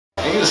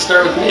can just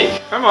start with me.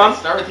 Come on.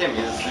 Start with him.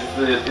 He's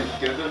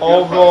the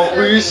Although,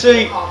 will you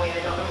say...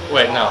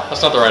 Wait, no,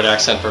 that's not the right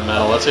accent for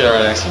metal. Let's say the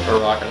right accent for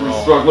rock and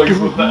roll.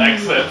 struggling with the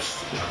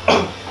accents.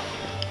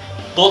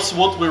 That's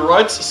what we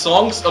write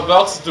songs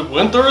about the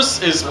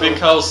winters, is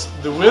because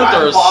the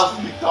winters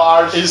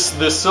is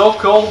the so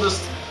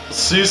coldest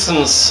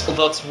seasons.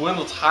 That's when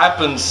it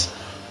happens.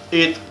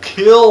 It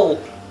kill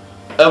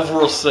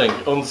everything,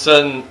 and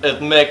then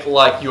it make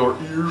like your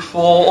ear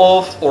fall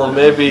off, or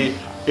maybe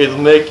it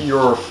make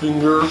your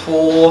finger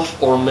fall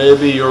off, or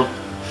maybe your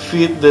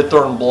feet they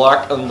turn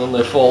black and then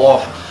they fall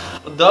off.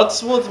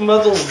 That's what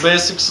metal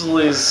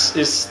basically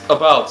is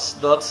about.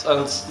 That's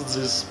and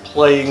these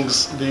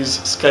playings, these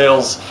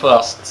scales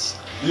fast.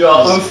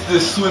 Yeah, and the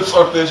sweeps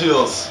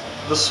arpeggios.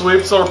 The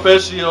sweeps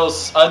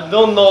arpeggios, I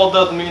don't know what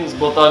that means,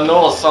 but I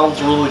know it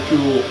sounds really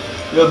cool.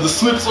 Yeah, the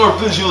sweeps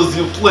arpeggios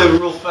you play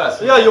real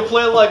fast. Yeah, you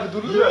play like... Yeah,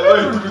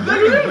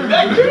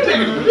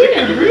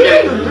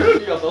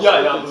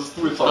 the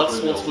sweeps That's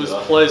arpeggios. what we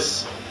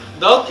plays.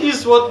 That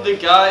is what the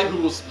guy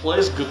who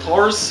plays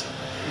guitars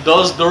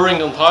does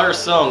during entire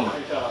song.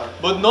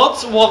 But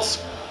not what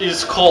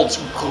is called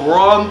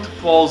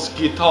grandpa's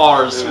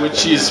guitars,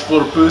 which is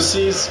for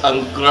pussies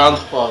and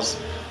grandpas.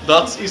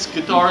 That is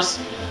guitars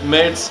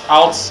made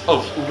out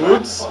of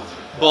woods,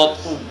 but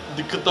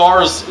the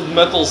guitars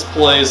metals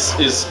plays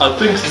is, I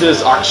think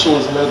this actually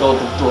is made out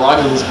of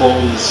dragon's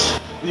bones.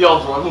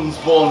 Yeah, dragon's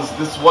bones.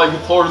 This is why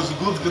guitars,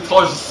 good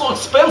guitars, are so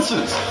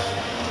expensive.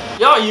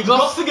 Yeah, you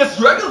got to get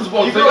dragon's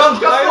bones. You They got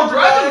no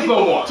dragons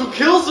no more. to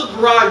kill the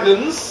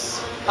dragons,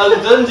 and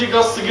then you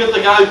got to get the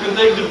guy who can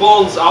take the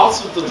bones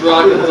out of the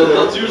dragons, and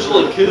that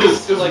usually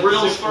kills like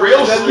real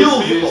skills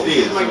skills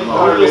these days.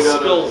 Real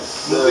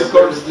skills.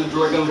 Because the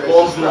dragon's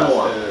bones no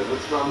more.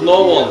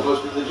 No one.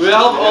 We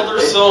have other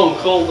song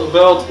called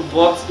about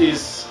what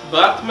is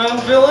Batman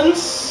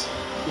villains.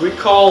 We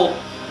call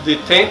the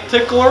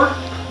Tentacler,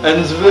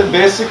 and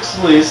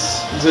basically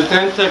the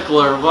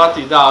Tentacler, what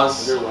he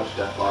does,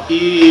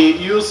 he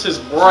uses his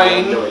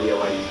brain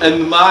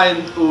and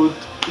mind would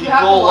he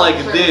go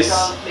like this,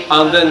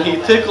 and then he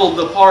tickled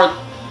the part,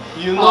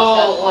 you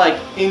know, like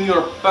in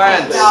your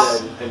pants,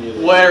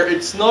 where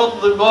it's not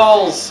the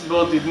balls,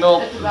 but it's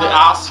not the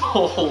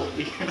asshole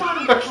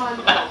either.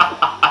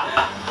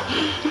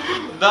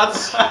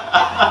 That's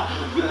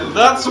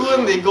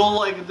when they go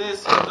like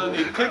this and then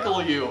they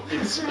tickle you.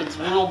 It's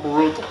real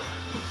brutal.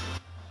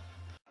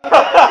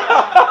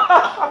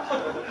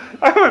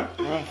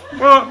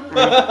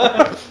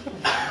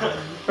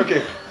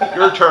 Okay,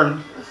 your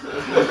turn.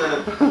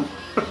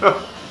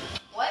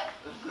 What?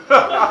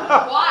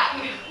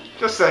 Why?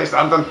 Just say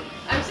something.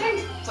 I'm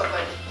saying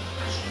something.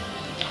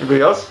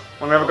 Anybody else?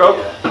 Want to have a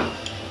go?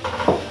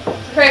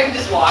 Frank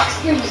just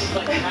walks. He's just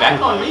like, Back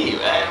on me,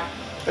 man.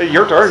 Hey,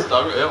 your turn.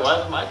 Yeah, why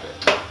is my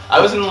turn?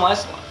 I was in the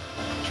last one.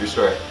 True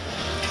story.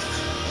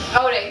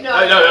 oh wait, no.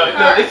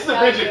 No, this is a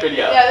Bridget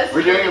video. Yeah, this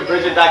We're doing a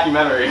Bridget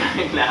documentary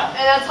right now. And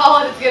that's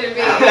all it's gonna be.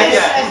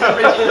 Yeah, it's a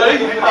Bridget. Don't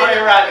even play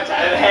around, the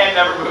hand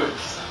never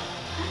moves.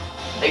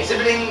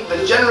 Exhibiting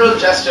the general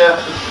gesture.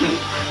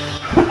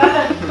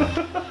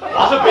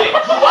 Also big.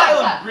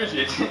 Wild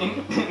Bridget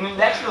in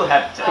natural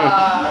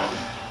habitat.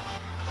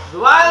 The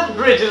Wild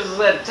Bridget is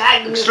an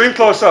antagonist. Extreme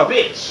close up.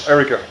 Bitch.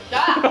 Erica.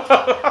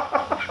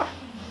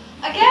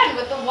 Again,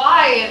 with the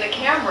Y and the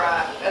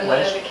camera, and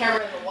the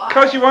camera and the Y.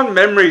 Because you want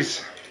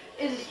memories.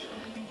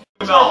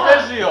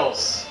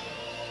 Arpeggios.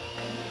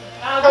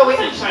 Oh, wait,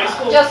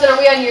 Justin, are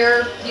we on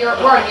your we're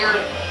on your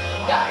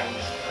guy.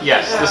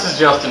 Yes, this is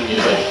Justin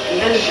music.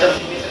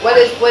 What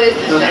is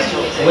this Justin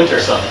music? Winter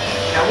Sun.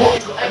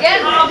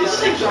 Again,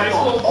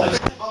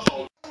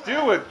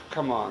 Do it.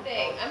 Come on.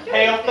 I'm doing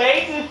Hail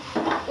things.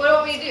 What do you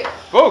want me to do?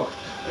 Vogue.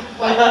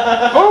 What?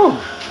 Vogue.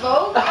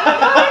 Vogue? How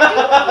do you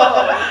do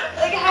Vogue?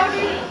 Like, how do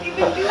you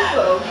even do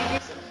Vogue?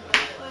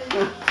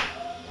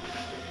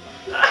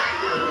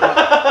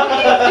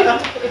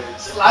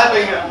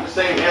 Slapping him,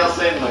 saying hail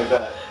Satan like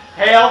that.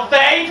 Hail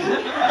Satan!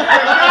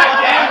 God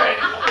damn it!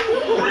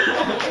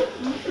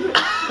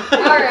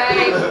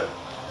 Alright.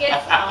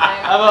 It's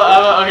time.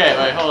 Okay,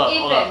 wait, hold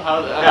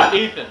up.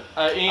 Ethan.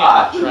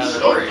 Ian.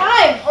 Sorry. It's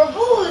time for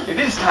booze. It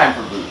is time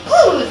for booze.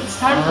 Booze. It's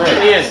time for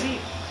Alright, Ian.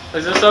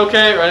 Is this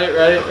okay?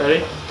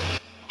 Ready?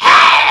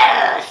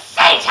 Hail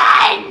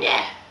Satan!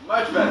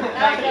 Much better.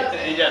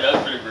 Yeah, that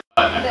was pretty good.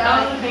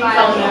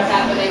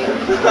 Happening.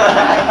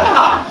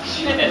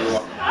 Shit.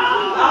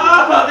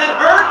 That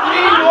hurt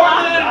me more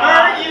than it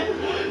hurt you.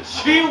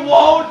 She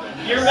won't.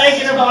 You're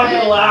making a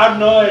fucking loud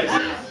noise.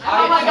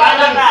 Oh my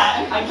god,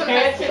 I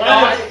can't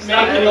stop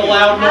making a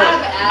loud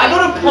noise. I'm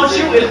gonna punch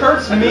you. It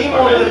hurts me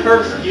more than it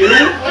hurts you.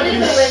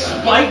 You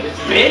spite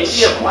bitch.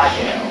 You black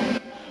hell.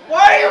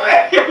 Why are you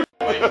making?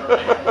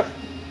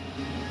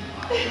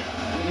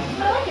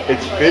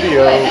 It's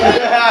video.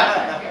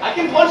 I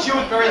can punch you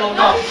with very low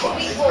notes.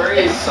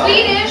 It's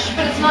Swedish,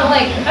 but it's not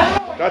like.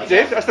 That's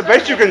it? That's the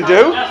best you can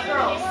do?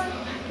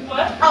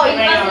 What? Oh, you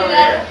must do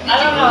that.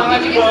 I don't know.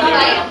 Did you get some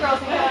light?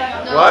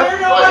 No. What? Did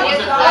you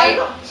get some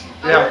light?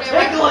 Yeah.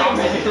 Tickling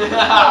me.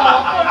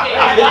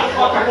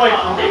 Fuck away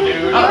from me,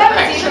 dude. You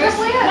haven't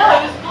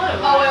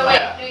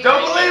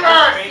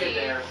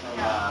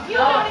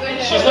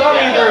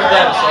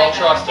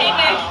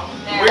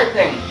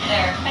everything.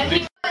 There. And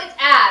it's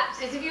abs,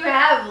 because if you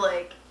have,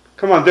 like...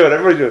 Come on, do it.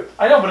 Everybody do it.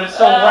 I know, but it's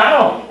so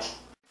round.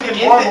 In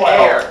the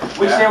air.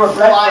 Which they were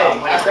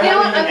breathtaking. You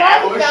know what, I'm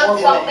glad you found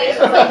something that's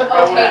like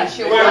okay to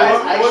chew.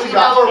 Actually,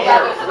 now that was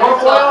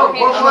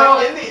In the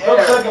air.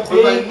 Looks like a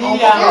big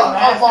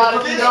a lot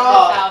of people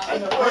out.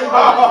 It's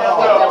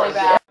really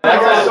bad.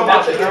 That's so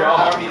much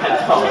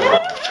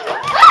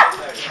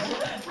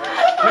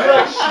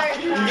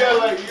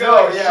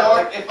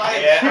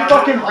He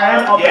fucking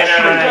ran up a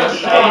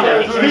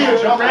tree.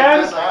 He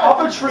ran up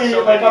a tree,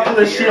 like up to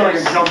the ceiling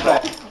and jumped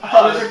off.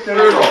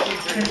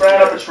 He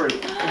ran up a tree.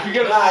 If you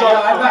get a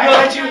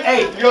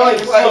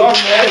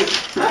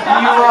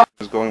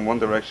Was going one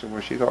direction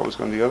where she thought was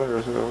going the other,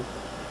 or so.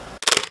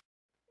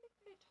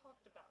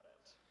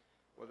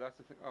 Well, that's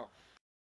the thing. Oh.